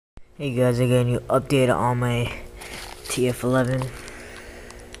Hey guys, I got a new update on my TF11.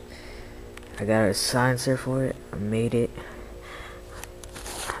 I got a silencer for it. I made it.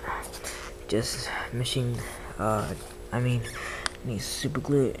 Just machine. Need super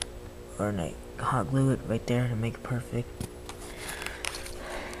glue it or like hot glue it right there to make it perfect.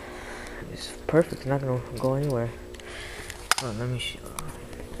 It's perfect. It's not gonna go anywhere. Oh, let me show.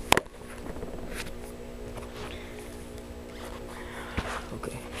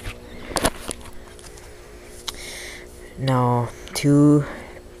 Okay. Now 2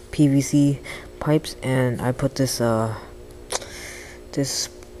 PVC pipes, and I put this this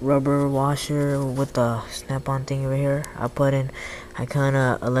rubber washer with the snap-on thing right here. I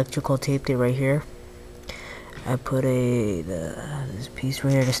kinda electrical taped it right here. I put this piece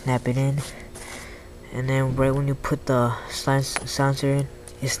right here to snap it in, and then right when you put the silencer in,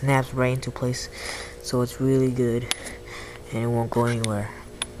 it snaps right into place, so it's really good and it won't go anywhere.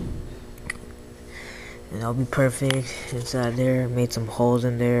 And that'll be perfect inside there. Made some holes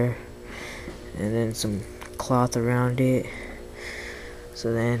in there and then some cloth around it,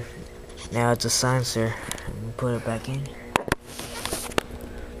 so then now it's a silencer. Put it back in.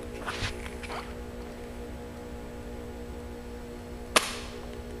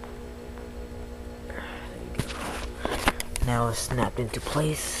 Now it's snapped into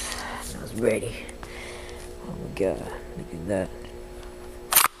place. Now it's ready. Oh my god, look at that.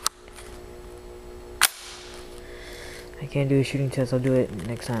 I can't do a shooting test, I'll do it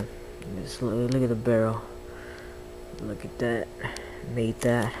next time. Just look at the barrel. Look at that. Made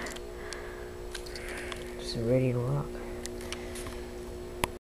that. It's ready to rock.